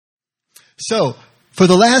So, for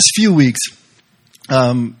the last few weeks,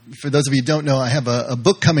 for those of you who don't know, I have a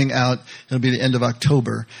book coming out. It'll be the end of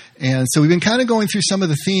October. And so we've been kind of going through some of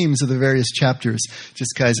the themes of the various chapters,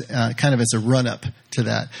 just guys, kind of as a run-up to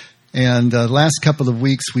that. And the last couple of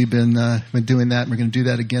weeks we've been doing that, and we're going to do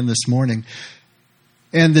that again this morning.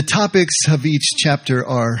 And the topics of each chapter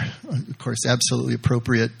are, of course, absolutely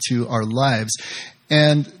appropriate to our lives.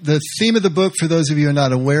 And the theme of the book, for those of you who are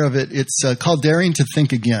not aware of it, it's called Daring to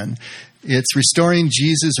Think Again. It's restoring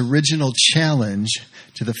Jesus' original challenge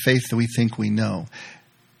to the faith that we think we know.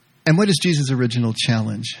 And what is Jesus' original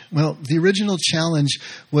challenge? Well, the original challenge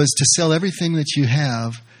was to sell everything that you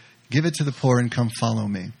have, give it to the poor, and come follow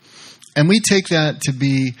me. And we take that to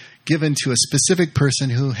be given to a specific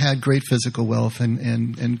person who had great physical wealth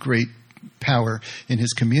and great power in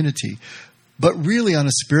his community. But really, on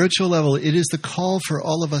a spiritual level, it is the call for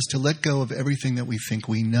all of us to let go of everything that we think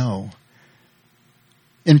we know,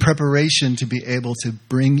 in preparation to be able to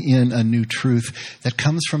bring in a new truth that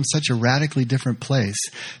comes from such a radically different place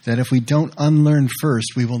that if we don't unlearn first,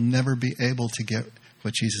 we will never be able to get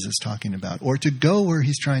what Jesus is talking about or to go where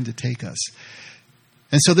he's trying to take us.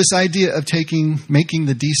 And so this idea of making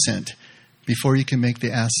the descent before you can make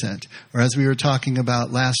the ascent, or as we were talking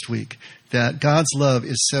about last week, that God's love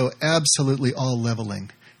is so absolutely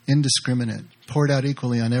all-leveling, indiscriminate, poured out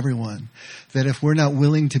equally on everyone, that if we're not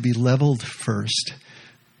willing to be leveled first,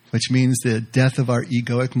 which means the death of our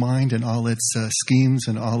egoic mind and all its schemes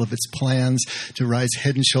and all of its plans to rise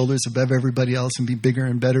head and shoulders above everybody else and be bigger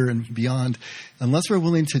and better and beyond, unless we're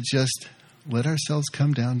willing to just let ourselves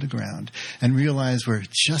come down to ground and realize we're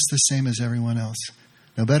just the same as everyone else,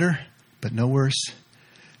 no better, but no worse,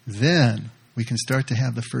 then we can start to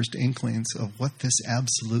have the first inklings of what this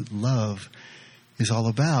absolute love is all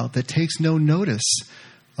about that takes no notice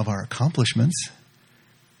of our accomplishments.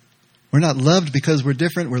 We're not loved because we're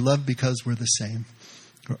different. We're loved because we're the same.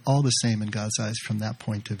 We're all the same in God's eyes from that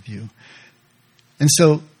point of view. And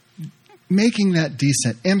so making that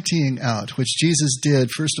descent, emptying out, which Jesus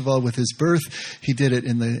did, first of all, with his birth, he did it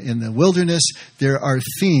in the wilderness. There are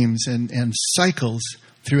themes and cycles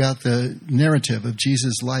throughout the narrative of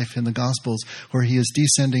Jesus' life in the Gospels where he is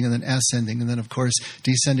descending and then ascending, and then, of course,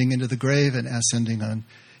 descending into the grave and ascending on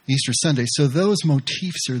Easter Sunday. So those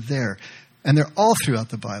motifs are there, and they're all throughout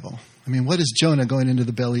the Bible. I mean, what is Jonah going into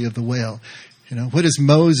the belly of the whale? What is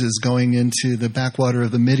Moses going into the backwater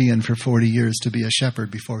of the Midian for 40 years to be a shepherd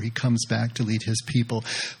before he comes back to lead his people?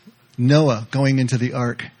 Noah going into the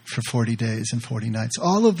ark for 40 days and 40 nights.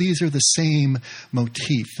 All of these are the same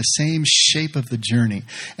motif, the same shape of the journey.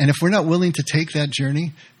 And if we're not willing to take that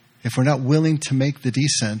journey, if we're not willing to make the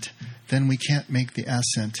descent, then we can't make the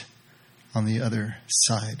ascent on the other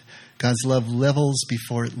side. God's love levels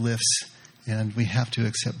before it lifts. And we have to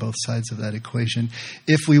accept both sides of that equation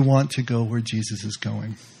if we want to go where Jesus is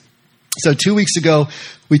going. So 2 weeks ago,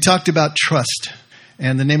 we talked about trust.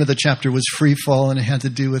 And the name of the chapter was Free Fall, and it had to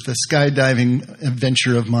do with a skydiving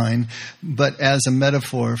adventure of mine, but as a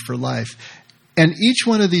metaphor for life. And each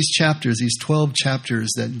one of these chapters, these 12 chapters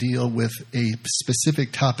that deal with a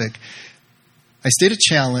specific topic, I state a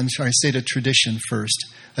challenge, or I state a tradition first.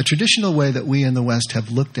 A traditional way that we in the West have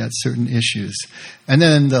looked at certain issues. And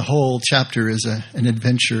then the whole chapter is an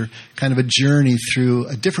adventure, kind of a journey through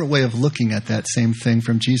a different way of looking at that same thing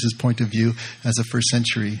from Jesus' point of view as a first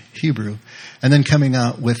century Hebrew. And then coming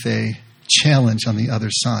out with a challenge on the other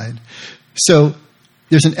side. So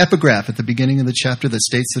there's an epigraph at the beginning of the chapter that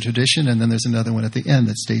states the tradition, and then there's another one at the end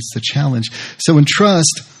that states the challenge. So in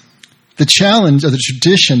trust, the challenge or the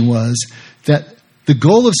tradition was that the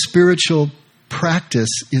goal of spiritual practice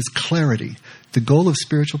is clarity. The goal of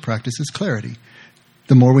spiritual practice is clarity.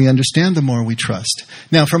 The more we understand, the more we trust.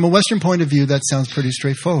 Now, from a Western point of view, that sounds pretty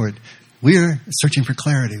straightforward. We're searching for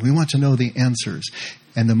clarity. We want to know the answers.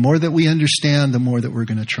 And the more that we understand, the more that we're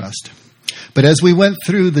going to trust. But as we went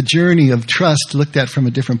through the journey of trust, looked at from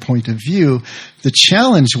a different point of view, the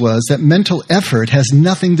challenge was that mental effort has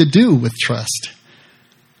nothing to do with trust.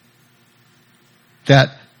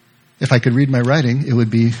 That, if I could read my writing, it would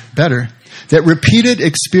be better. That repeated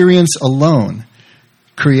experience alone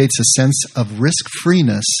creates a sense of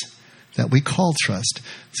risk-freeness that we call trust.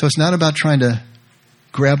 So it's not about trying to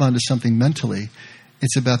grab onto something mentally.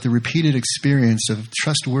 It's about the repeated experience of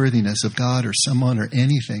trustworthiness of God or someone or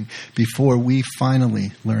anything before we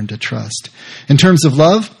finally learn to trust. In terms of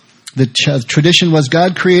love, the tradition was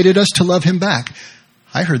God created us to love him back.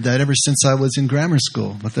 I heard that ever since I was in grammar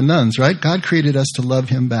school with the nuns, right? God created us to love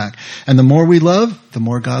him back. And the more we love, the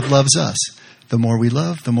more God loves us. The more we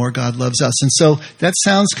love, the more God loves us. And so that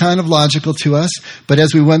sounds kind of logical to us, but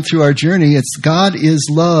as we went through our journey, it's God is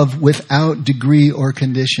love without degree or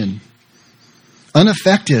condition.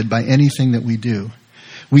 unaffected by anything that we do.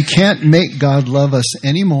 We can't make God love us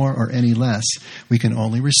any more or any less. We can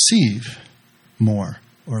only receive more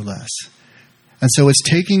or less. And so it's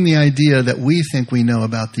taking the idea that we think we know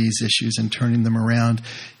about these issues and turning them around,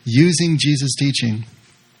 using Jesus' teaching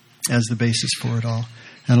as the basis for it all,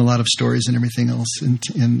 and a lot of stories and everything else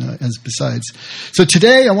as besides. So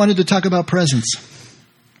today I wanted to talk about presence.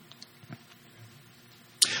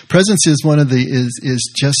 Presence is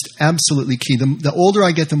is just absolutely key. The older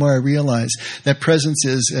I get, the more I realize that presence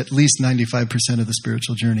is at least 95% of the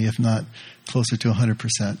spiritual journey, if not closer to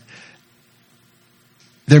 100%.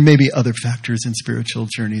 There may be other factors in spiritual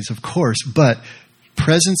journeys, of course, but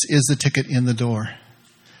presence is the ticket in the door.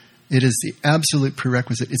 It is the absolute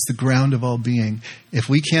prerequisite. It's the ground of all being. If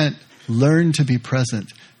we can't learn to be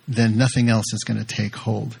present, then nothing else is going to take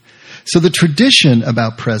hold. So the tradition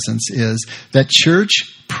about presence is that church,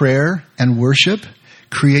 prayer, and worship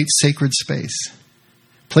create sacred space,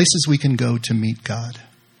 places we can go to meet God.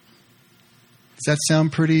 Does that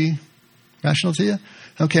sound pretty rational to you?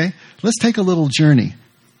 Okay, let's take a little journey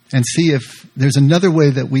and see if there's another way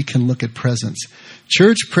that we can look at presence.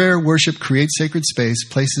 Church, prayer, worship create sacred space,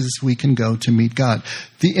 places we can go to meet God.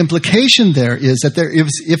 The implication there is that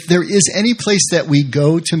if there is any place that we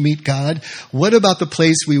go to meet God, what about the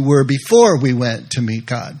place we were before we went to meet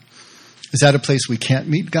God? Is that a place we can't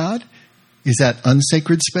meet God? Is that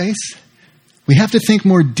unsacred space? We have to think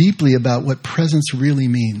more deeply about what presence really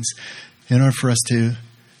means in order for us to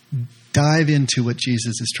dive into what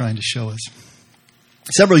Jesus is trying to show us.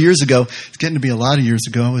 Several years ago, it's getting to be a lot of years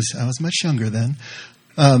ago, I was much younger then,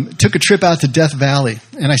 took a trip out to Death Valley,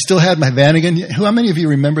 and I still had my Vanagon. How many of you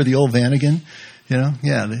remember the old Vanagon? You know,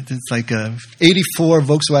 yeah, it's like a 84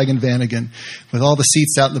 Volkswagen Vanagon with all the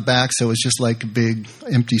seats out in the back, so it was just like a big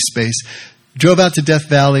empty space. Drove out to Death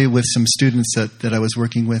Valley with some students that I was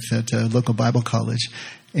working with at a local Bible college,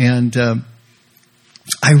 and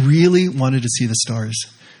I really wanted to see the stars.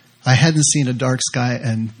 I hadn't seen a dark sky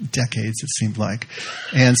in decades, it seemed like.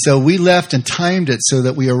 And so we left and timed it so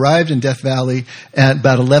that we arrived in Death Valley at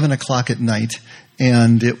about 11 o'clock at night.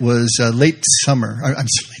 And it was late summer. Late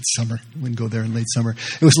summer. We wouldn't go there in late summer.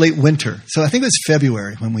 It was late winter. So I think it was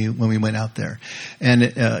February when we went out there. And,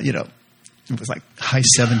 it was like high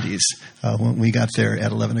 70s when we got there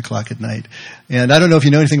at 11 o'clock at night. And I don't know if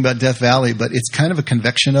you know anything about Death Valley, but it's kind of a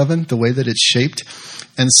convection oven, the way that it's shaped.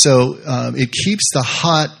 And so it keeps the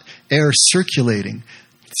hot air circulating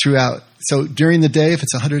throughout. So during the day, if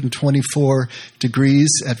it's 124 degrees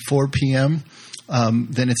at 4 p.m.,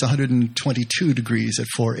 then it's 122 degrees at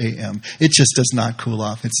 4 a.m. It just does not cool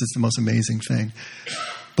off. It's just the most amazing thing.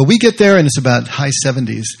 But we get there, and it's about high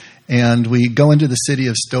 70s, and we go into the city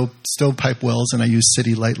of Stovepipe Wells, and I use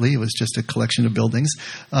city lightly. It was just a collection of buildings,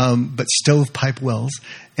 but Stovepipe Wells.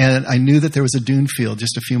 And I knew that there was a dune field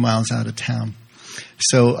just a few miles out of town.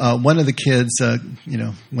 So one of the kids,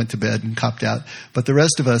 went to bed and copped out. But the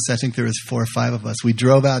rest of us, I think there was 4 or 5 of us, we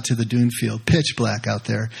drove out to the dune field, pitch black out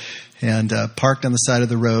there, and parked on the side of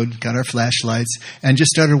the road, got our flashlights, and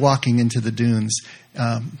just started walking into the dunes.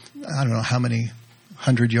 I don't know how many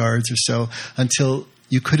 100 yards or so, until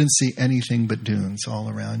you couldn't see anything but dunes all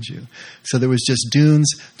around you. So there was just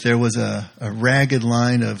dunes. There was a ragged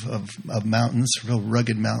line of mountains, real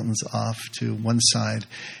rugged mountains off to one side,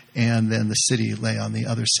 and then the city lay on the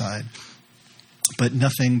other side. But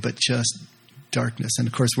nothing but just darkness. And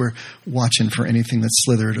of course, we're watching for anything that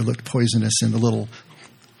slithered or looked poisonous in the little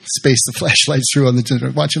space the flashlights threw on the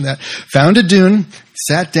dune. Watching that. Found a dune,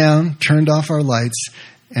 sat down, turned off our lights,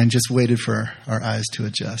 and just waited for our eyes to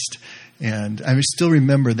adjust. And I still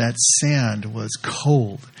remember that sand was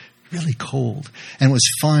cold, really cold, and was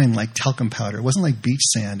fine like talcum powder. It wasn't like beach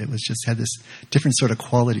sand. It was just had this different sort of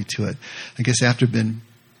quality to it. I guess after been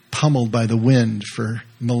pummeled by the wind for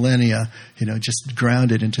millennia, just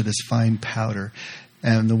grounded into this fine powder.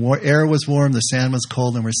 And the air was warm, the sand was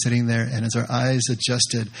cold, and we're sitting there, and as our eyes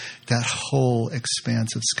adjusted, that whole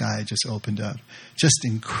expanse of sky just opened up. Just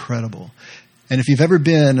incredible. And if you've ever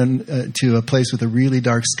been to a place with a really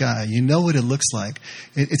dark sky, you know what it looks like.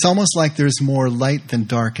 It's almost like there's more light than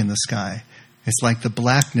dark in the sky. It's like the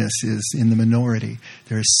blackness is in the minority.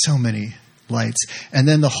 There are so many lights. And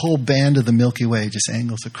then the whole band of the Milky Way just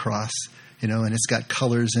angles across, and it's got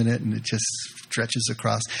colors in it, and it just stretches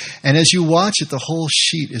across. And as you watch it, the whole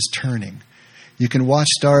sheet is turning. You can watch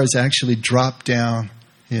stars actually drop down,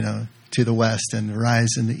 to the west and rise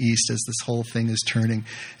in the east as this whole thing is turning.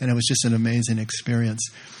 And it was just an amazing experience.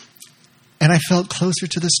 And I felt closer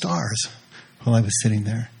to the stars while I was sitting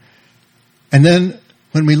there. And then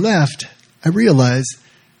when we left, I realized,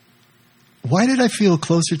 why did I feel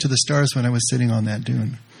closer to the stars when I was sitting on that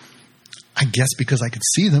dune? I guess because I could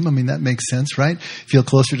see them. I mean, that makes sense, right? Feel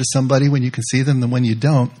closer to somebody when you can see them than when you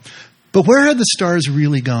don't. But where had the stars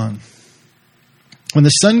really gone? When the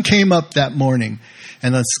sun came up that morning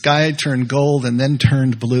and the sky turned gold and then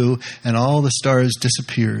turned blue and all the stars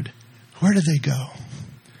disappeared, where did they go?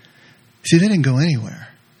 See, they didn't go anywhere.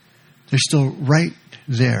 They're still right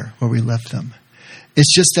there where we left them.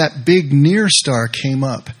 It's just that big near star came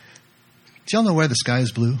up. Do y'all know why the sky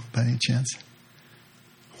is blue by any chance?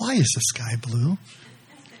 Why is the sky blue?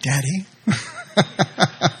 Daddy?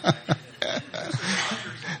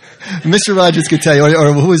 Mr. Rogers could tell you,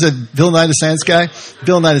 or who was it, Bill Nye the Science Guy?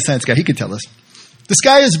 Bill Nye the Science Guy, he could tell us. The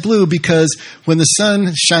sky is blue because when the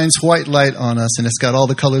sun shines white light on us and it's got all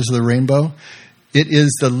the colors of the rainbow, it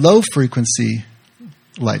is the low frequency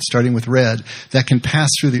light, starting with red, that can pass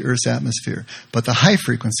through the Earth's atmosphere. But the high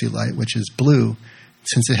frequency light, which is blue,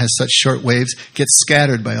 since it has such short waves, gets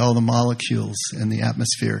scattered by all the molecules in the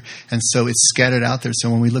atmosphere. And so it's scattered out there. So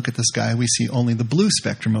when we look at the sky, we see only the blue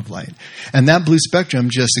spectrum of light. And that blue spectrum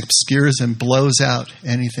just obscures and blows out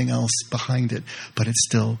anything else behind it. But it's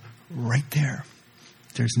still right there.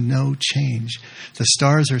 There's no change. The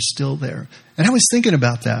stars are still there. And I was thinking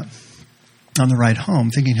about that on the ride home,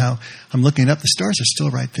 thinking how I'm looking up, the stars are still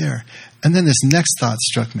right there. And then this next thought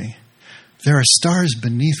struck me. There are stars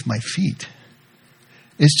beneath my feet.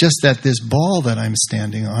 It's just that this ball that I'm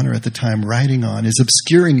standing on, or at the time riding on, is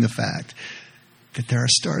obscuring the fact that there are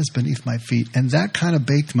stars beneath my feet. And that kind of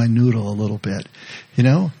baked my noodle a little bit. You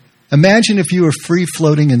know? Imagine if you were free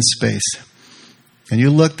floating in space. And you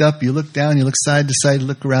looked up, you looked down, you look side to side, you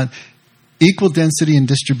look around. Equal density and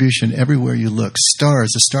distribution everywhere you look.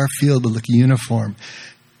 Stars, the star field would look uniform.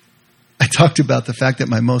 I talked about the fact that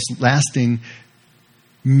my most lasting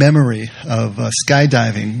memory of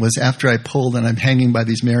skydiving was after I pulled and I'm hanging by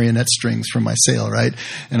these marionette strings from my sail, right?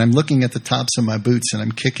 And I'm looking at the tops of my boots and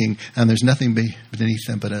I'm kicking, and there's nothing beneath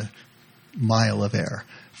them but a mile of air.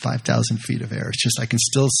 5,000 feet of air. It's just I can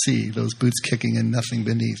still see those boots kicking and nothing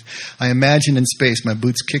beneath. I imagine in space my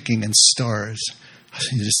boots kicking and stars.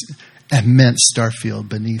 Just immense star field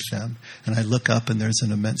beneath them. And I look up and there's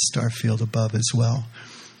an immense star field above as well.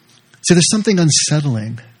 So there's something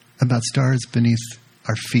unsettling about stars beneath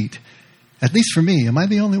our feet. At least for me. Am I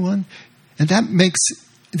the only one? And that makes...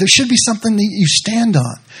 There should be something that you stand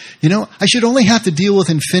on. You know, I should only have to deal with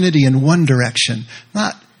infinity in one direction,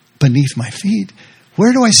 not beneath my feet.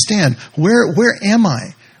 Where do I stand? Where am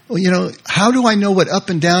I? Well, you know, how do I know what up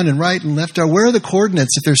and down and right and left are? Where are the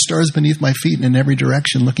coordinates if there's stars beneath my feet and in every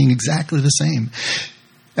direction looking exactly the same?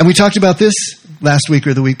 And we talked about this last week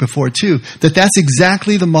or the week before too, that's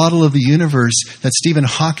exactly the model of the universe that Stephen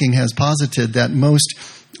Hawking has posited, that most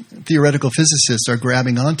theoretical physicists are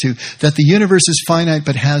grabbing onto, that the universe is finite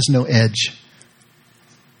but has no edge.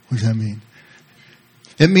 What does that mean?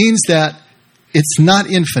 It means that it's not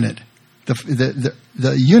infinite.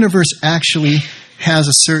 The universe actually has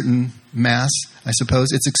a certain mass, I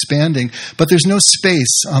suppose. It's expanding, but there's no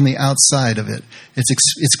space on the outside of it.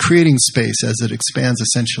 It's creating space as it expands,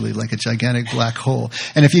 essentially like a gigantic black hole.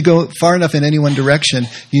 And if you go far enough in any one direction,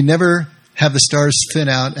 you never have the stars thin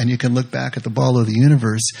out and you can look back at the ball of the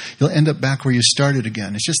universe. You'll end up back where you started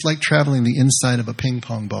again. It's just like traveling the inside of a ping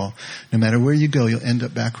pong ball. No matter where you go, you'll end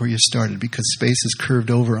up back where you started because space is curved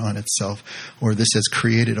over on itself, or this has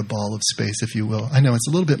created a ball of space, if you will. I know it's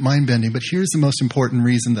a little bit mind-bending, but here's the most important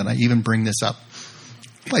reason that I even bring this up.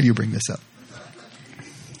 Why do you bring this up?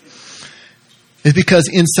 It's because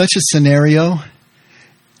in such a scenario,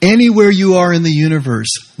 anywhere you are in the universe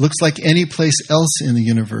looks like any place else in the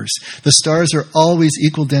universe. The stars are always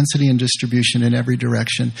equal density and distribution in every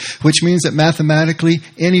direction, which means that mathematically,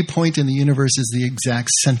 any point in the universe is the exact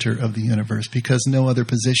center of the universe because no other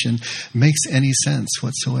position makes any sense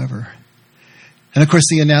whatsoever. And of course,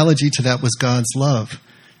 the analogy to that was God's love.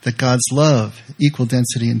 That God's love, equal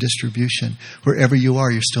density and distribution. Wherever you are,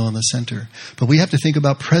 you're still in the center. But we have to think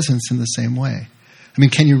about presence in the same way. I mean,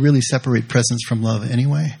 can you really separate presence from love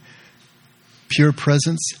anyway? Pure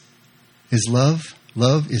presence is love.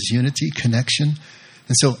 Love is unity, connection.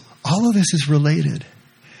 And so all of this is related.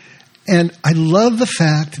 And I love the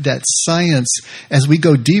fact that science, as we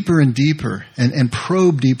go deeper and deeper and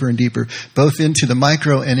probe deeper and deeper, both into the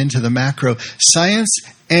micro and into the macro, science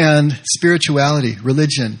and spirituality,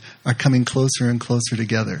 religion, are coming closer and closer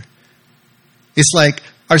together. It's like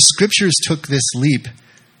our scriptures took this leap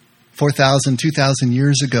 4,000, 2,000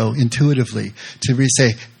 years ago intuitively to really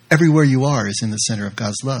say, everywhere you are is in the center of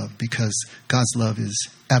God's love because God's love is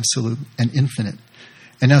absolute and infinite.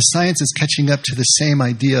 And now science is catching up to the same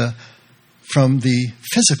idea from the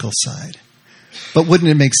physical side. But wouldn't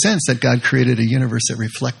it make sense that God created a universe that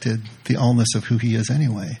reflected the allness of who he is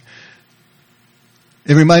anyway?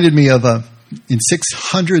 It reminded me of in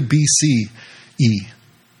 600 BCE,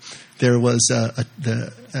 there was a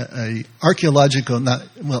archaeological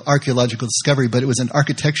discovery, but it was an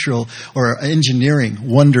architectural or engineering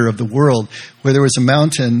wonder of the world, where there was a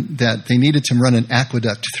mountain that they needed to run an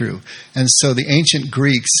aqueduct through. And so the ancient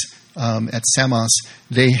Greeks at Samos,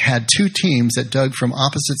 they had two teams that dug from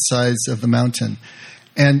opposite sides of the mountain.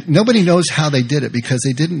 And nobody knows how they did it, because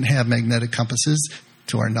they didn't have magnetic compasses,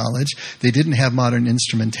 to our knowledge. They didn't have modern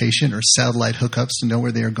instrumentation or satellite hookups to know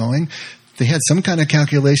where they were going. They had some kind of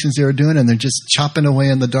calculations they were doing, and they're just chopping away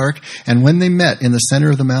in the dark. And when they met in the center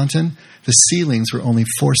of the mountain, the ceilings were only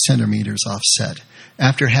 4 centimeters offset,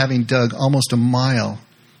 after having dug almost a mile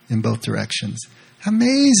in both directions.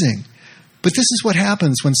 Amazing. But this is what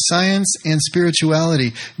happens when science and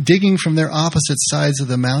spirituality, digging from their opposite sides of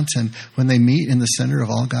the mountain, when they meet in the center of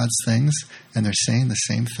all God's things, and they're saying the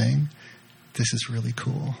same thing. This is really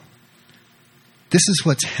cool. This is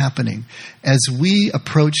what's happening. As we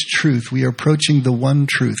approach truth, we are approaching the one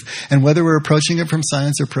truth. And whether we're approaching it from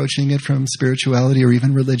science or approaching it from spirituality or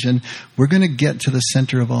even religion, we're going to get to the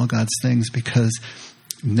center of all God's things, because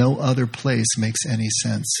no other place makes any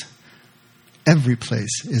sense. Every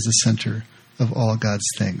place is the center of all God's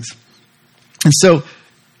things. And so,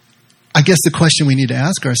 I guess the question we need to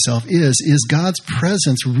ask ourselves is God's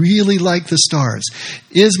presence really like the stars?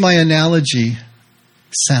 Is my analogy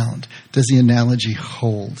sound? Does the analogy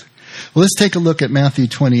hold? Well, let's take a look at Matthew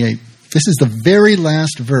 28. This is the very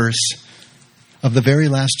last verse of the very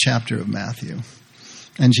last chapter of Matthew.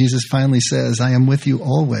 And Jesus finally says, I am with you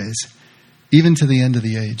always, even to the end of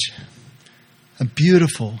the age. A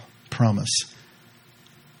beautiful promise,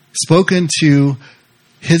 spoken to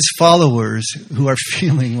his followers who are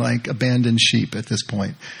feeling like abandoned sheep at this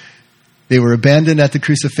point. They were abandoned at the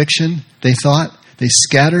crucifixion, they thought. They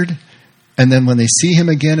scattered. And then when they see him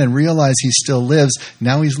again and realize he still lives,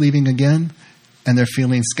 now he's leaving again. And they're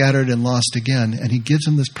feeling scattered and lost again. And he gives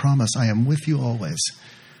them this promise, I am with you always,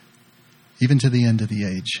 even to the end of the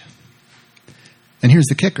age. And here's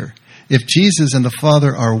the kicker. If Jesus and the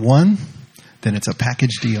Father are one, then it's a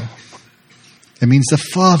package deal. It means the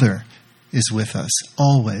Father is with us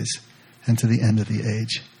always and to the end of the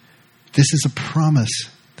age. This is a promise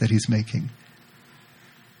that he's making.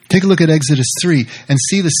 Take a look at Exodus 3 and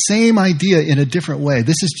see the same idea in a different way.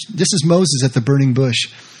 This is Moses at the burning bush.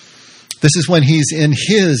 This is when he's in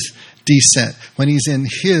his descent, when he's in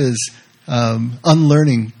his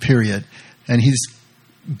unlearning period, and he's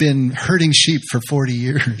been herding sheep for 40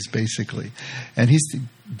 years, basically. And he's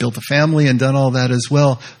built a family and done all that as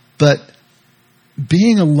well. But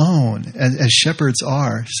being alone, as shepherds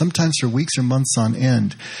are, sometimes for weeks or months on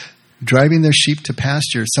end, driving their sheep to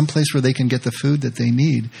pasture, someplace where they can get the food that they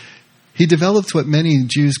need, he developed what many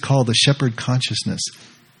Jews call the shepherd consciousness,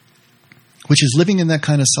 which is living in that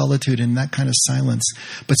kind of solitude and that kind of silence,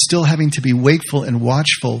 but still having to be wakeful and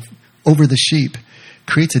watchful over the sheep,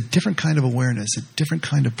 creates a different kind of awareness, a different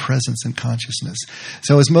kind of presence and consciousness.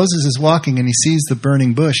 So as Moses is walking and he sees the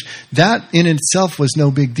burning bush, that in itself was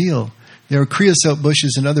no big deal. There are creosote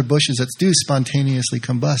bushes and other bushes that do spontaneously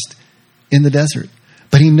combust in the desert.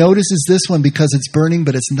 But he notices this one because it's burning,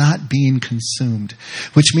 but it's not being consumed,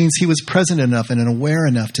 which means he was present enough and aware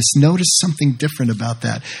enough to notice something different about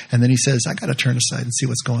that. And then he says, I got to turn aside and see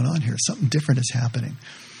what's going on here. Something different is happening.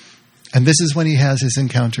 And this is when he has his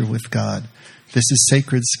encounter with God. This is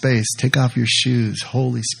sacred space. Take off your shoes,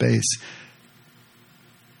 holy space.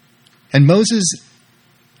 And Moses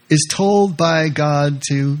is told by God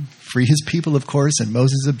to free his people, of course, and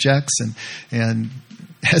Moses objects and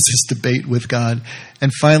has this debate with God.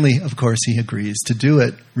 And finally, of course, he agrees to do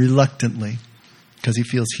it reluctantly because he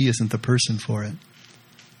feels he isn't the person for it.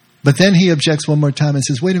 But then he objects one more time and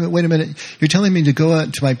says, wait a minute. You're telling me to go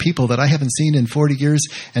out to my people that I haven't seen in 40 years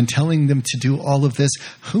and telling them to do all of this?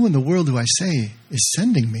 Who in the world do I say is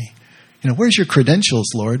sending me? Where's your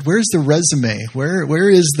credentials, Lord? Where's the resume? Where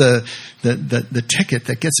is the ticket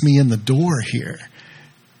that gets me in the door here?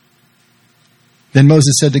 Then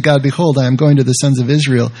Moses said to God, behold, I am going to the sons of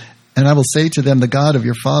Israel, and I will say to them, the God of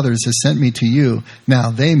your fathers has sent me to you.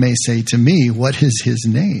 Now they may say to me, what is his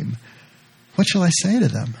name? What shall I say to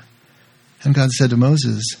them? And God said to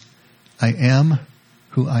Moses, I am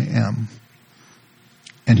who I am.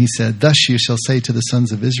 And he said, thus you shall say to the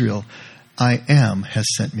sons of Israel, I am has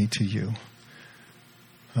sent me to you.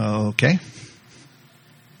 Okay.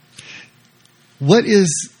 What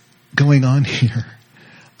is going on here?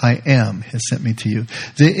 I am has sent me to you.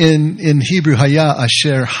 In Hebrew, haya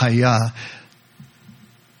asher haya.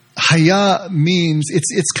 Haya means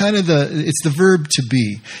it's kind of the verb to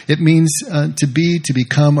be. It means to be, to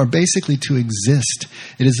become, or basically to exist.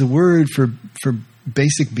 It is a word for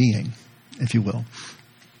basic being, if you will.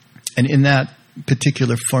 And in that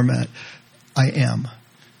particular format, I am.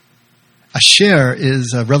 Asher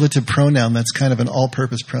is a relative pronoun that's kind of an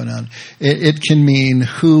all-purpose pronoun. It can mean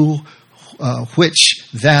who, which,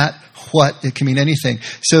 that, what. It can mean anything.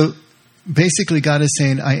 So basically God is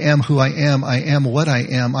saying, I am who I am what I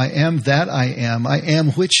am that I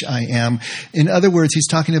am which I am. In other words, he's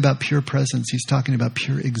talking about pure presence. He's talking about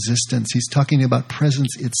pure existence. He's talking about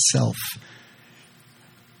presence itself.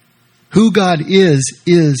 Who God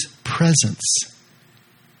is presence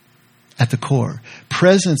at the core.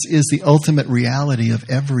 Presence is the ultimate reality of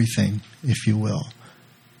everything, if you will.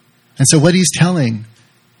 And so what he's telling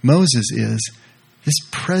Moses is, this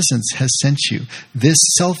presence has sent you. This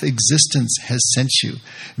self-existence has sent you.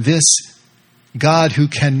 This God who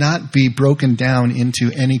cannot be broken down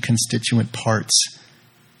into any constituent parts.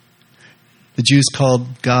 The Jews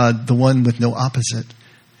called God the one with no opposite.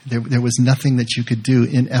 There was nothing that you could do,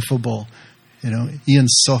 ineffable. Ian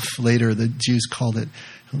Sof later, the Jews called it,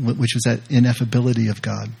 which was that ineffability of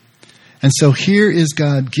God. And so here is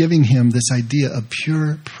God giving him this idea of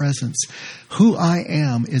pure presence. Who I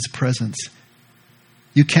am is presence.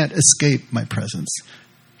 You can't escape my presence.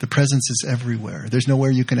 The presence is everywhere. There's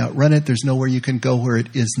nowhere you can outrun it. There's nowhere you can go where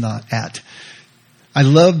it is not at. I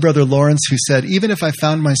love Brother Lawrence, who said, even if I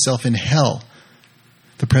found myself in hell,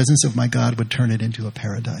 the presence of my God would turn it into a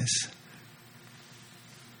paradise.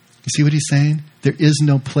 You see what he's saying? There is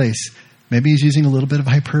no place. Maybe he's using a little bit of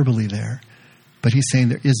hyperbole there. But he's saying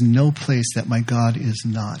there is no place that my God is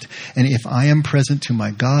not. And if I am present to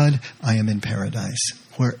my God, I am in paradise.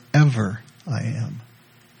 Wherever I am.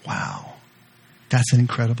 Wow. That's an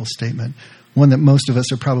incredible statement. One that most of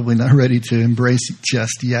us are probably not ready to embrace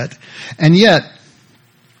just yet. And yet,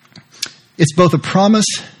 it's both a promise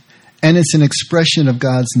and it's an expression of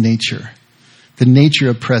God's nature. The nature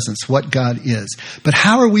of presence, what God is. But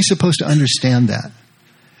how are we supposed to understand that?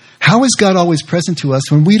 How is God always present to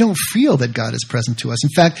us when we don't feel that God is present to us? In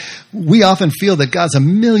fact, we often feel that God's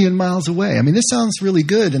 1,000,000 miles away. I mean, this sounds really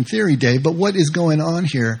good in theory, Dave, but what is going on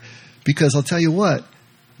here? Because I'll tell you what,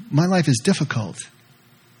 my life is difficult.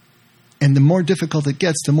 And the more difficult it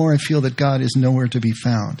gets, the more I feel that God is nowhere to be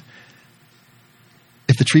found.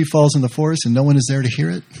 If the tree falls in the forest and no one is there to hear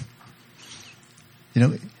it,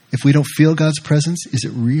 if we don't feel God's presence, is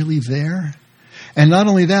it really there? And not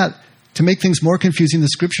only that, to make things more confusing, the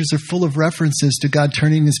scriptures are full of references to God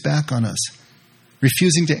turning his back on us,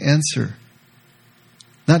 refusing to answer,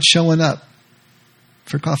 not showing up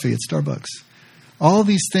for coffee at Starbucks. All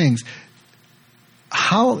these things.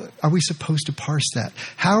 How are we supposed to parse that?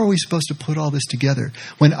 How are we supposed to put all this together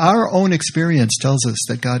when our own experience tells us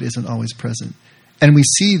that God isn't always present? And we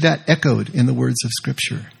see that echoed in the words of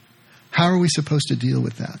Scripture. How are we supposed to deal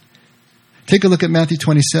with that? Take a look at Matthew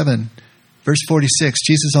 27, verse 46,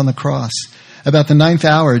 Jesus on the cross. About the 9th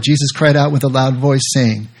hour, Jesus cried out with a loud voice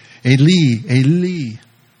saying, Eli, Eli,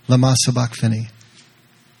 lama sabachthani,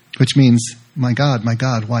 which means, my God,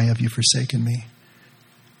 why have you forsaken me?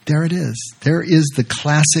 There it is. There is the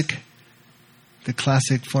classic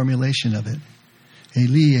formulation of it.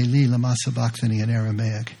 Eli, Eli, lama sabachthani in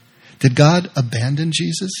Aramaic. Did God abandon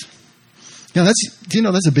Jesus?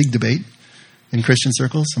 That's a big debate in Christian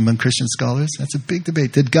circles, among Christian scholars. That's a big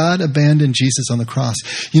debate. Did God abandon Jesus on the cross?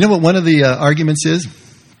 You know what one of the arguments is?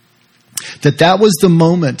 That was the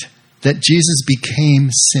moment that Jesus became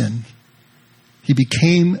sin. He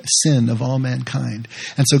became sin of all mankind.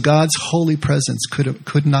 And so God's holy presence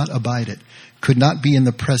could not abide it, could not be in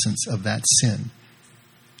the presence of that sin.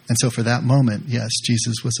 And so for that moment, yes,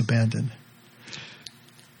 Jesus was abandoned.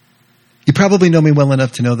 You probably know me well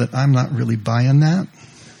enough to know that I'm not really buying that.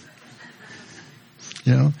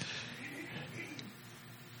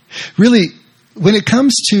 Really, when it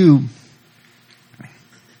comes to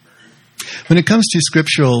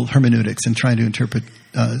scriptural hermeneutics and trying to interpret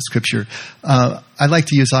Scripture, I like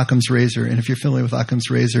to use Occam's razor. And if you're familiar with Occam's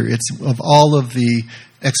razor, it's of all of the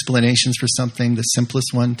explanations for something, the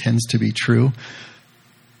simplest one tends to be true.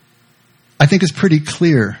 I think it's pretty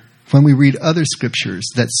clear when we read other scriptures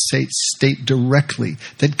that state directly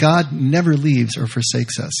that God never leaves or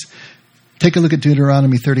forsakes us. Take a look at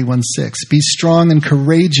Deuteronomy 31:6. Be strong and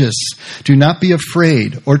courageous. Do not be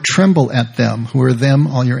afraid or tremble at them who are them,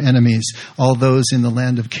 all your enemies, all those in the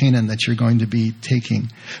land of Canaan that you're going to be taking.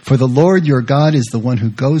 For the Lord your God is the one who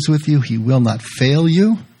goes with you. He will not fail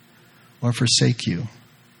you or forsake you.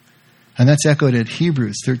 And that's echoed at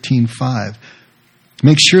Hebrews 13:5.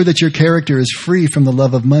 Make sure that your character is free from the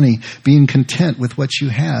love of money, being content with what you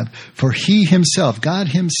have. For he himself, God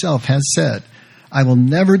himself, has said, I will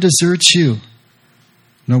never desert you,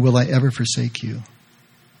 nor will I ever forsake you.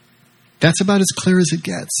 That's about as clear as it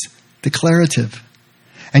gets. Declarative.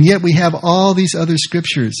 And yet we have all these other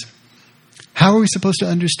scriptures. How are we supposed to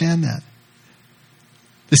understand that?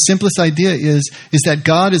 The simplest idea is that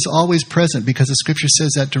God is always present because the scripture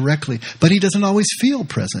says that directly. But he doesn't always feel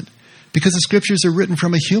present because the scriptures are written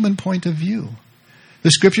from a human point of view. The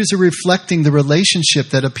scriptures are reflecting the relationship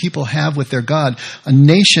that a people have with their God, a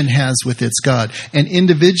nation has with its God, and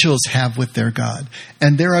individuals have with their God.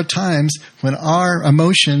 And there are times when our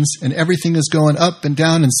emotions and everything is going up and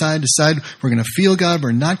down and side to side. We're going to feel God.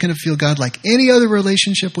 We're not going to feel God, like any other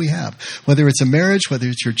relationship we have. Whether it's a marriage, whether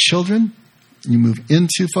it's your children, you move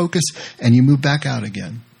into focus and you move back out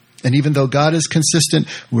again. And even though God is consistent,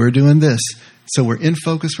 we're doing this. So we're in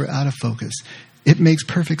focus, we're out of focus. It makes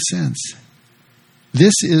perfect sense.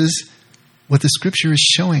 This is what the scripture is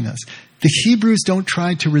showing us. The Hebrews don't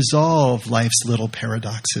try to resolve life's little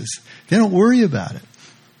paradoxes. They don't worry about it.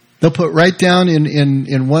 They'll put right down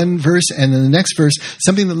in one verse and in the next verse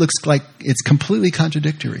something that looks like it's completely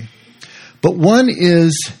contradictory. But one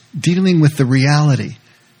is dealing with the reality,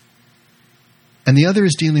 and the other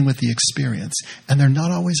is dealing with the experience, and they're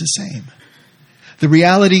not always the same. The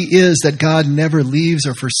reality is that God never leaves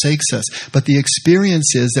or forsakes us, but the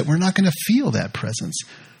experience is that we're not going to feel that presence.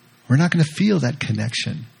 We're not going to feel that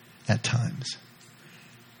connection at times.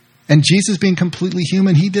 And Jesus, being completely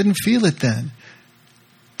human, he didn't feel it then.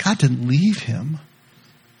 God didn't leave him,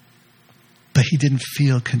 but he didn't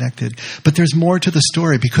feel connected. But there's more to the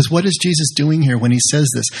story, because what is Jesus doing here when he says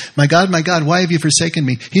this? My God, why have you forsaken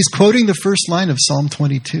me? He's quoting the first line of Psalm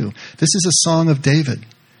 22. This is a song of David.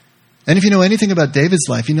 And if you know anything about David's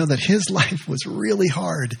life, you know that his life was really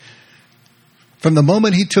hard. From the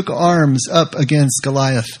moment he took arms up against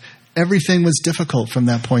Goliath, everything was difficult from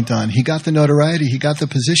that point on. He got the notoriety, he got the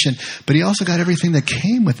position, but he also got everything that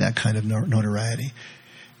came with that kind of notoriety.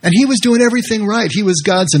 And he was doing everything right. He was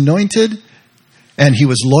God's anointed, and he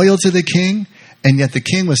was loyal to the king, and yet the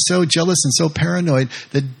king was so jealous and so paranoid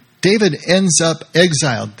that David ends up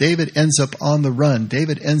exiled. David ends up on the run.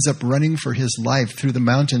 David ends up running for his life through the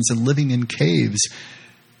mountains and living in caves.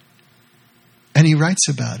 And he writes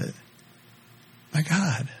about it. My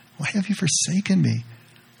God, why have you forsaken me?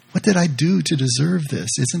 What did I do to deserve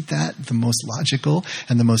this? Isn't that the most logical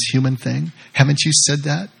and the most human thing? Haven't you said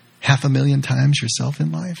that 500,000 times yourself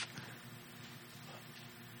in life?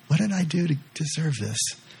 What did I do to deserve this?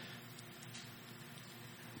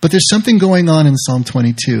 But there's something going on in Psalm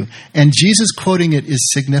 22, and Jesus quoting it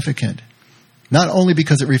is significant. Not only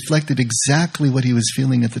because it reflected exactly what he was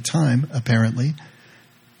feeling at the time, apparently,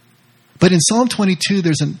 but in Psalm 22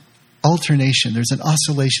 there's an alternation, there's an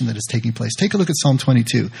oscillation that is taking place. Take a look at Psalm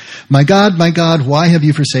 22. My God, why have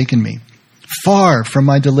you forsaken me? Far from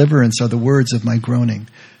my deliverance are the words of my groaning.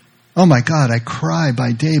 Oh my God, I cry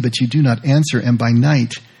by day, but you do not answer, and by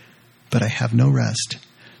night, but I have no rest.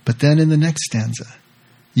 But then in the next stanza,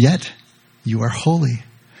 yet you are holy,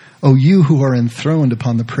 O you who are enthroned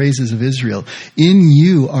upon the praises of Israel. In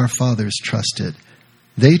you our fathers trusted.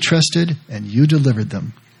 They trusted, and you delivered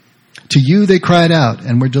them. To you they cried out,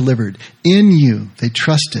 and were delivered. In you they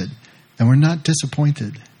trusted, and were not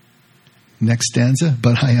disappointed. Next stanza,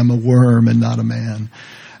 but I am a worm and not a man,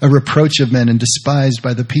 a reproach of men and despised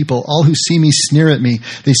by the people. All who see me sneer at me.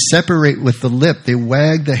 They separate with the lip. They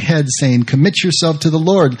wag the head, saying, commit yourself to the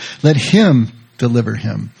Lord. Let him deliver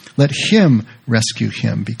him. Let him rescue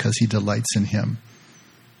him, because he delights in him.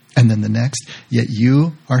 And then the next, yet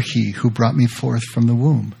you are he who brought me forth from the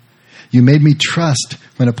womb. You made me trust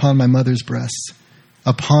when upon my mother's breasts.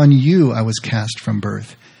 Upon you I was cast from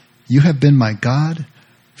birth. You have been my God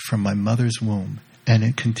from my mother's womb. And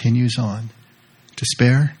it continues on.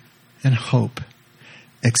 Despair and hope.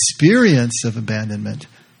 Experience of abandonment,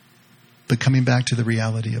 but coming back to the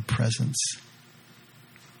reality of presence.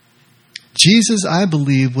 Jesus, I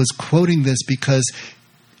believe, was quoting this because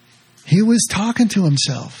he was talking to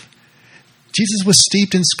himself. Jesus was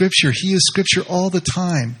steeped in Scripture. He used Scripture all the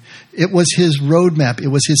time. It was his roadmap. It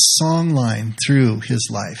was his song line through his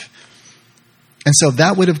life. And so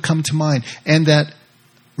that would have come to mind. And that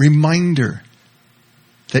reminder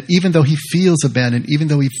that even though he feels abandoned, even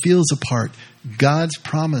though he feels apart, God's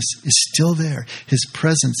promise is still there. His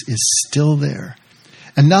presence is still there.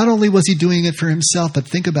 And not only was he doing it for himself, but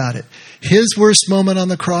think about it. His worst moment on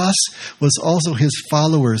the cross was also his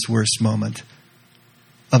followers' worst moment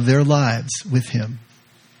of their lives with him.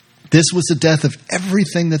 This was the death of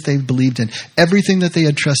everything that they believed in, everything that they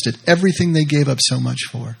had trusted, everything they gave up so much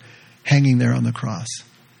for, hanging there on the cross.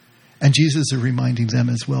 And Jesus is reminding them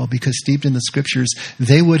as well, because steeped in the Scriptures,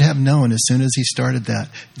 they would have known as soon as he started that,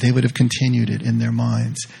 they would have continued it in their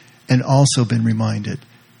minds and also been reminded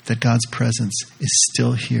that God's presence is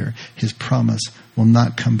still here. His promise will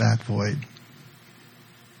not come back void.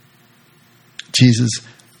 Jesus,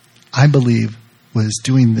 I believe, was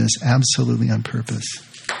doing this absolutely on purpose.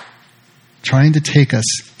 Trying to take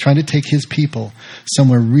his people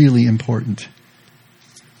somewhere really important.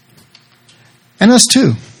 And us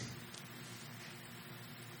too.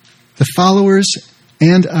 The followers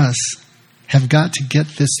and us have got to get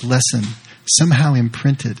this lesson somehow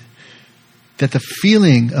imprinted, that the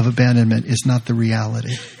feeling of abandonment is not the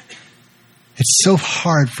reality. It's so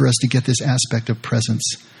hard for us to get this aspect of presence,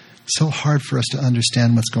 so hard for us to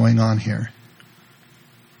understand what's going on here.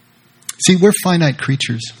 See, we're finite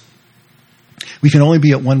creatures. We can only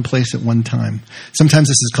be at one place at one time. Sometimes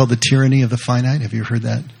this is called the tyranny of the finite. Have you heard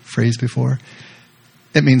that phrase before?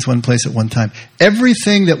 It means one place at one time.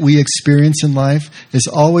 Everything that we experience in life is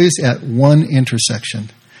always at one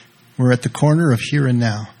intersection. We're at the corner of here and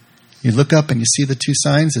now. You look up and you see the two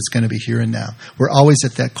signs, it's going to be here and now. We're always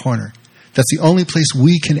at that corner. That's the only place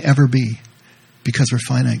we can ever be because we're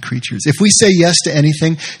finite creatures. If we say yes to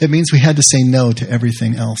anything, it means we had to say no to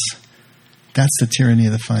everything else. That's the tyranny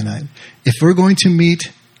of the finite. If we're going to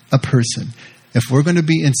meet a person, if we're going to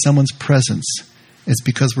be in someone's presence, it's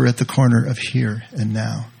because we're at the corner of here and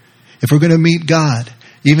now. If we're going to meet God,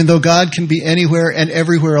 even though God can be anywhere and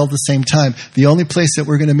everywhere all at the same time, the only place that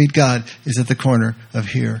we're going to meet God is at the corner of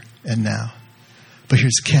here and now. But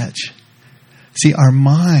here's the catch. See, our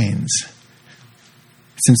minds,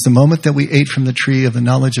 since the moment that we ate from the tree of the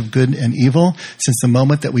knowledge of good and evil, since the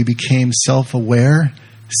moment that we became self-aware,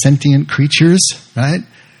 sentient creatures, right?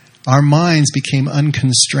 Our minds became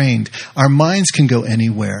unconstrained. Our minds can go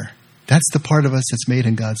anywhere. That's the part of us that's made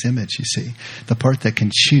in God's image, you see. The part that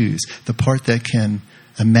can choose, the part that can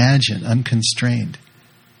imagine, unconstrained.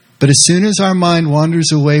 But as soon as our mind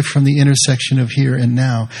wanders away from the intersection of here and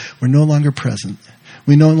now, we're no longer present.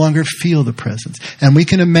 We no longer feel the presence. And we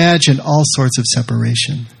can imagine all sorts of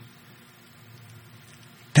separation.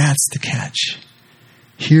 That's the catch.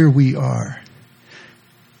 Here we are.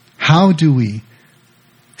 How do we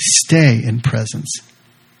stay in presence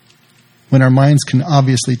when our minds can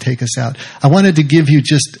obviously take us out? I wanted to give you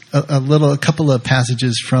just a couple of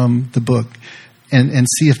passages from the book and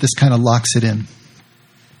see if this kind of locks it in.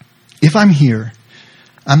 If I'm here,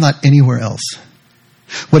 I'm not anywhere else.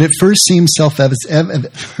 What at first seems self-evident,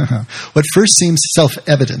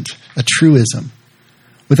 a truism,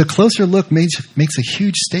 with a closer look makes a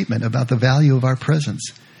huge statement about the value of our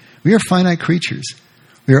presence. We are finite creatures.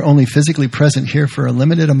 We are only physically present here for a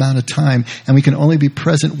limited amount of time, and we can only be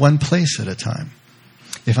present one place at a time.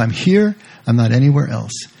 If I'm here, I'm not anywhere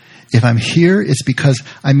else. If I'm here, it's because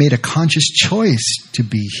I made a conscious choice to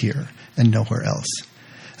be here and nowhere else.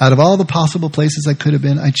 Out of all the possible places I could have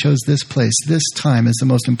been, I chose this place, this time, as the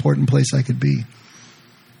most important place I could be.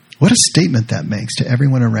 What a statement that makes to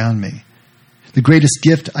everyone around me. The greatest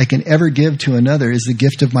gift I can ever give to another is the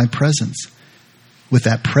gift of my presence. With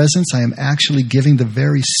that presence, I am actually giving the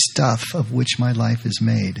very stuff of which my life is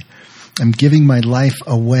made. I'm giving my life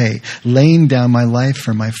away, laying down my life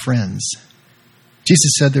for my friends.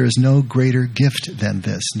 Jesus said there is no greater gift than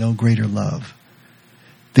this, no greater love.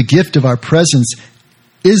 The gift of our presence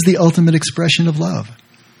is the ultimate expression of love.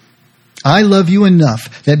 I love you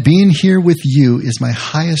enough that being here with you is my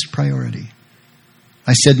highest priority.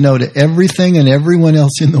 I said no to everything and everyone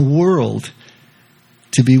else in the world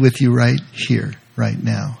to be with you right here, right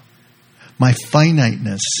now. My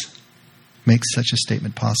finiteness makes such a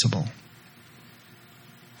statement possible.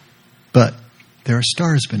 But there are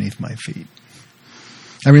stars beneath my feet.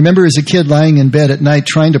 I remember as a kid lying in bed at night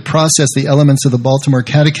trying to process the elements of the Baltimore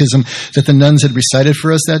Catechism that the nuns had recited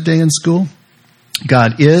for us that day in school.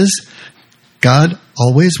 God is, God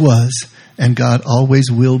always was, and God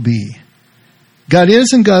always will be. God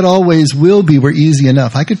is and God always will be were easy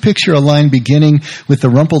enough. I could picture a line beginning with the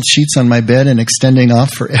rumpled sheets on my bed and extending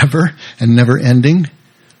off forever and never ending.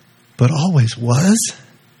 But always was?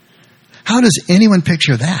 How does anyone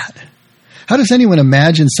picture that? How does anyone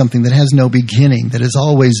imagine something that has no beginning, that has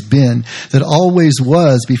always been, that always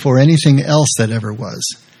was before anything else that ever was?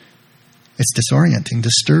 It's disorienting,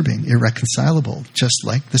 disturbing, irreconcilable, just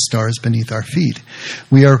like the stars beneath our feet.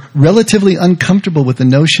 We are relatively uncomfortable with the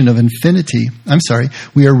notion of infinity.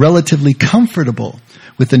 We are relatively comfortable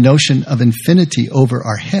with the notion of infinity over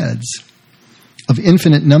our heads, of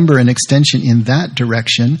infinite number and extension in that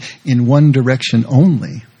direction, in one direction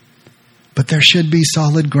only. But there should be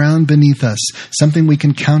solid ground beneath us, something we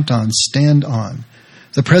can count on, stand on.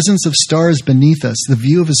 The presence of stars beneath us, the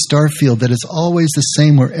view of a star field that is always the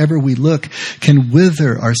same wherever we look, can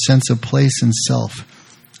wither our sense of place and self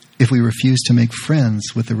if we refuse to make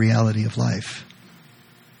friends with the reality of life.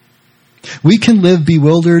 We can live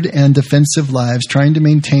bewildered and defensive lives trying to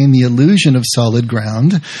maintain the illusion of solid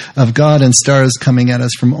ground, of God and stars coming at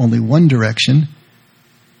us from only one direction,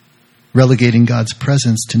 relegating God's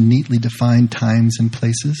presence to neatly defined times and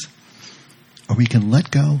places. Or we can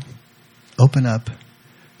let go, open up,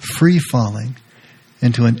 free falling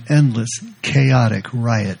into an endless, chaotic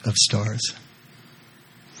riot of stars.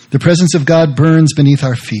 The presence of God burns beneath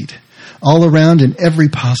our feet, all around in every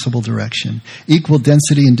possible direction, equal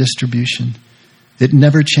density and distribution. It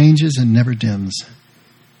never changes and never dims,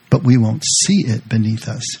 but we won't see it beneath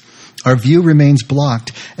us. Our view remains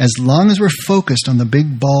blocked as long as we're focused on the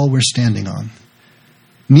big ball we're standing on.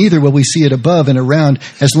 Neither will we see it above and around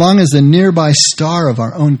as long as the nearby star of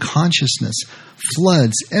our own consciousness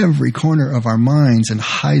floods every corner of our minds and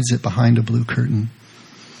hides it behind a blue curtain.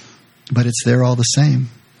 But it's there all the same,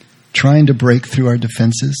 trying to break through our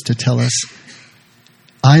defenses to tell us,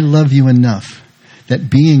 I love you enough that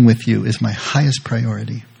being with you is my highest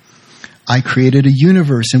priority. I created a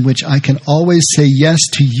universe in which I can always say yes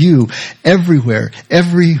to you everywhere,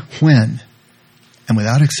 every when, and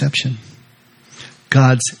without exception.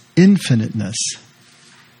 God's infiniteness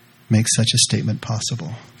makes such a statement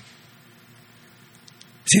possible.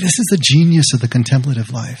 See, this is the genius of the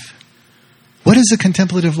contemplative life. What is the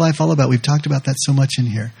contemplative life all about? We've talked about that so much in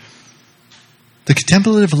here. The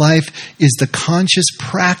contemplative life is the conscious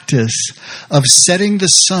practice of setting the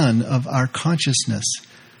sun of our consciousness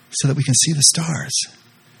so that we can see the stars.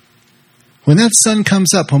 When that sun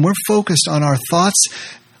comes up, when we're focused on our thoughts,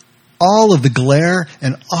 all of the glare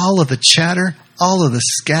and all of the chatter, all of the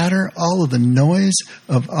scatter, all of the noise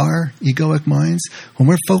of our egoic minds, when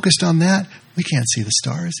we're focused on that, we can't see the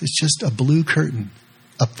stars. It's just a blue curtain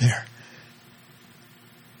up there.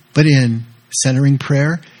 But in centering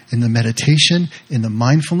prayer, in the meditation, in the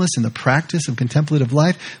mindfulness, in the practice of contemplative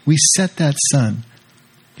life, we set that sun,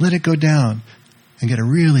 let it go down, and get a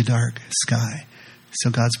really dark sky. So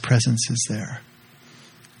God's presence is there.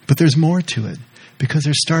 But there's more to it, because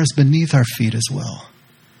there's stars beneath our feet as well.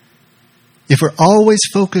 If we're always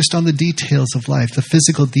focused on the details of life, the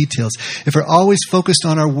physical details, if we're always focused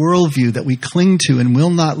on our worldview that we cling to and will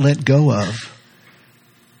not let go of,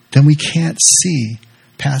 then we can't see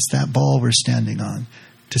past that ball we're standing on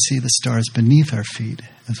to see the stars beneath our feet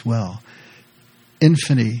as well.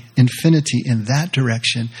 Infinity in that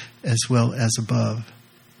direction as well as above.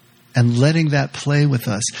 And letting that play with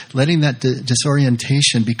us, letting that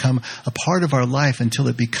disorientation become a part of our life until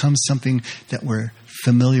it becomes something that we're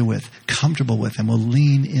familiar with, comfortable with, and will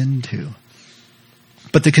lean into.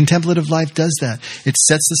 But the contemplative life does that. It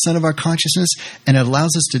sets the sun of our consciousness and it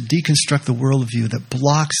allows us to deconstruct the worldview that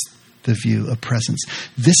blocks the view of presence.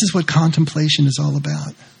 This is what contemplation is all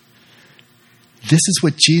about. This is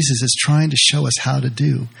what Jesus is trying to show us how to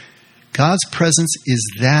do. God's presence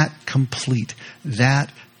is that complete,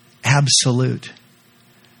 that absolute.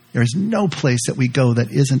 There is no place that we go that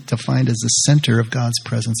isn't defined as the center of God's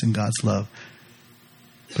presence and God's love.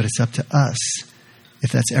 But it's up to us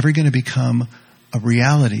if that's ever going to become a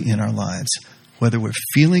reality in our lives, whether we're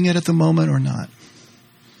feeling it at the moment or not.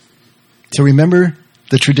 So remember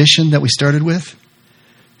the tradition that we started with?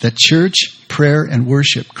 That church, prayer, and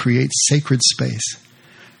worship create sacred space,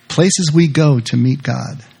 places we go to meet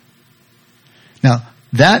God. Now,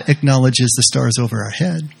 that acknowledges the stars over our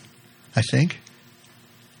head, I think.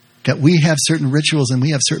 That we have certain rituals and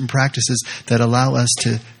we have certain practices that allow us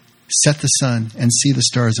to set the sun and see the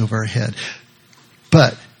stars over our head.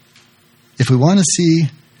 But if we want to see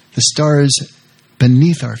the stars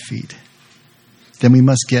beneath our feet, then we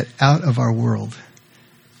must get out of our world.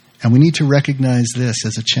 And we need to recognize this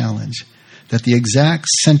as a challenge, that the exact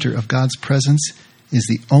center of God's presence is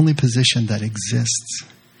the only position that exists.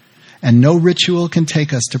 And no ritual can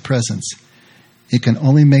take us to presence. It can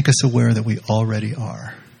only make us aware that we already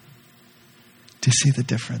are. Do you see the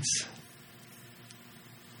difference?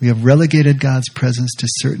 We have relegated God's presence to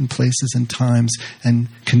certain places and times and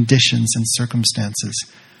conditions and circumstances.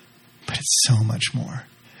 But it's so much more.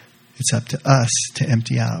 It's up to us to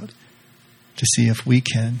empty out, to see if we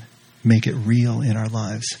can make it real in our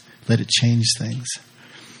lives. Let it change things.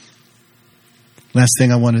 Last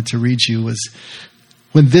thing I wanted to read you was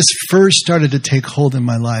when this first started to take hold in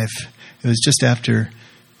my life. It was just after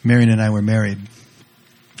Marion and I were married,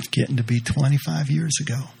 getting to be 25 years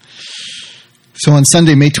ago. So on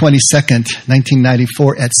Sunday, May 22nd,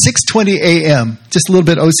 1994, at 6:20 a.m., just a little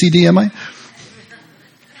bit OCD, am I?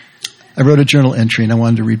 I wrote a journal entry and I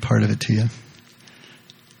wanted to read part of it to you.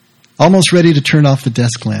 Almost ready to turn off the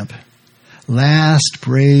desk lamp. Last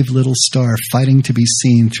brave little star fighting to be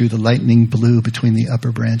seen through the lightning blue between the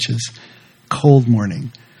upper branches. Cold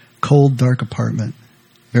morning, cold dark apartment,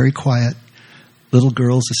 very quiet. Little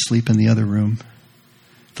girl's asleep in the other room.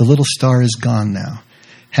 The little star is gone now.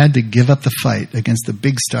 Had to give up the fight against the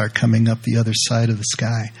big star coming up the other side of the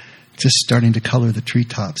sky, just starting to color the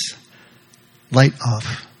treetops. Light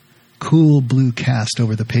off. Cool blue cast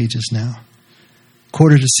over the pages now.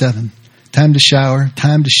 6:45. Time to shower,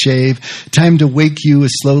 time to shave, time to wake you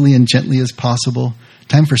as slowly and gently as possible.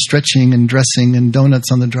 Time for stretching and dressing and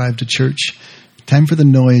donuts on the drive to church. Time for the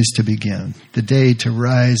noise to begin. The day to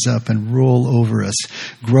rise up and roll over us,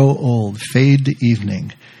 grow old, fade to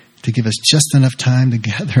evening, to give us just enough time to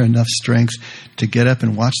gather enough strength to get up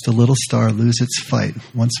and watch the little star lose its fight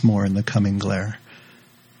once more in the coming glare.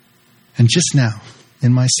 And just now,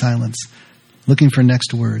 in my silence, looking for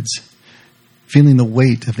next words, feeling the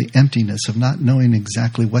weight of the emptiness of not knowing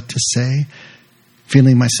exactly what to say,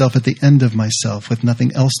 feeling myself at the end of myself with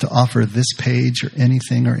nothing else to offer this page or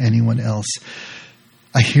anything or anyone else,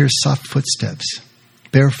 I hear soft footsteps,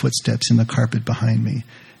 bare footsteps in the carpet behind me,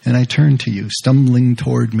 and I turn to you, stumbling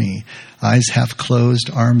toward me, eyes half closed,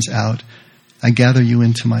 arms out. I gather you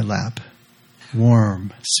into my lap,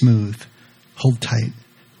 warm, smooth, hold tight,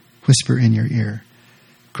 whisper in your ear.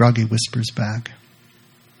 Groggy whispers back.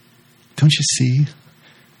 Don't you see?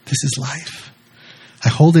 This is life. I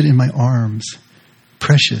hold it in my arms.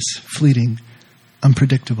 Precious, fleeting,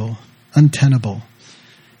 unpredictable, untenable.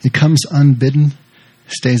 It comes unbidden,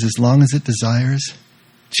 stays as long as it desires,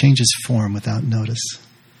 changes form without notice.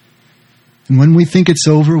 And when we think it's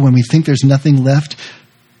over, when we think there's nothing left,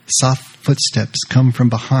 soft footsteps come from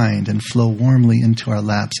behind and flow warmly into our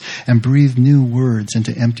laps and breathe new words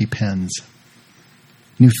into empty pens,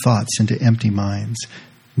 new thoughts into empty minds,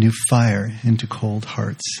 new fire into cold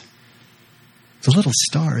hearts. The little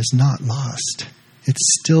star is not lost.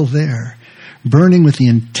 It's still there, burning with the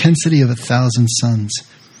intensity of 1,000 suns.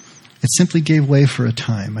 It simply gave way for a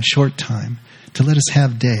time, a short time, to let us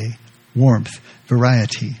have day, warmth,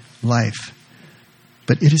 variety, life.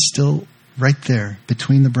 But it is still right there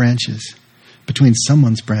between the branches, between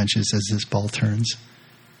someone's branches as this ball turns.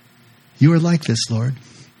 You are like this, Lord,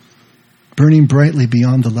 burning brightly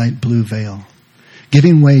beyond the light blue veil,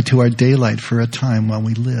 giving way to our daylight for a time while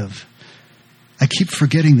we live. I keep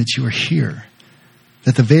forgetting that you are here,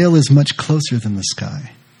 that the veil is much closer than the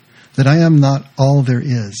sky, that I am not all there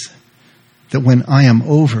is, that when I am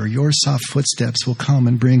over, your soft footsteps will come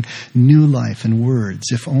and bring new life and words,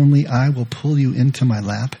 if only I will pull you into my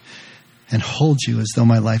lap and hold you as though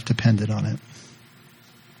my life depended on it.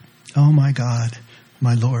 Oh my God,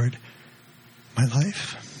 my Lord, my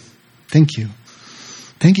life. Thank you.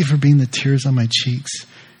 Thank you for being the tears on my cheeks.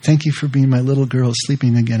 Thank you for being my little girl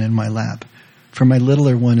sleeping again in my lap, for my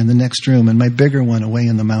littler one in the next room and my bigger one away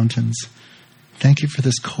in the mountains. Thank you for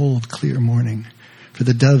this cold, clear morning, for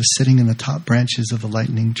the doves sitting in the top branches of the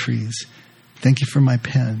lightning trees. Thank you for my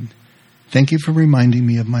pen. Thank you for reminding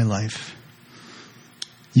me of my life.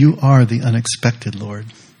 You are the unexpected, Lord.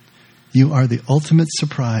 You are the ultimate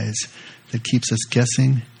surprise that keeps us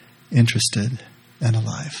guessing, interested, and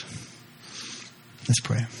alive. Let's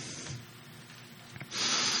pray.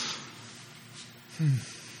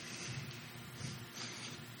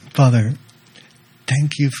 Father,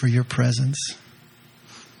 thank you for your presence.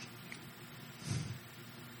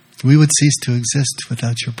 We would cease to exist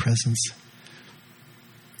without your presence.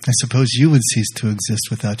 I suppose you would cease to exist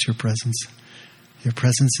without your presence. Your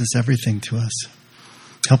presence is everything to us.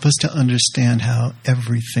 Help us to understand how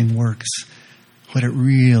everything works, what it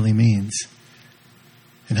really means.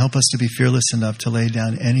 And help us to be fearless enough to lay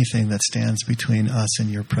down anything that stands between us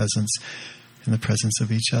and your presence and the presence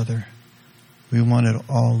of each other. We want it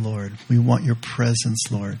all, Lord. We want your presence,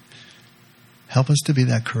 Lord. Help us to be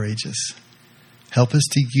that courageous. Help us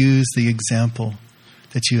to use the example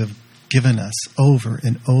that you have given us over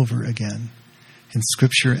and over again in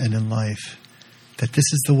Scripture and in life, that this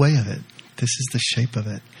is the way of it. This is the shape of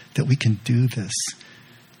it, that we can do this.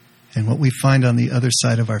 And what we find on the other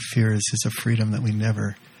side of our fears is a freedom that we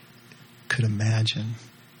never could imagine.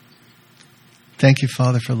 Thank you,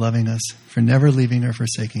 Father, for loving us, for never leaving or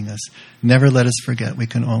forsaking us. Never let us forget we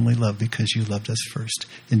can only love because you loved us first.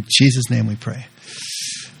 In Jesus' name we pray.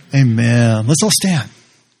 Amen. Let's all stand.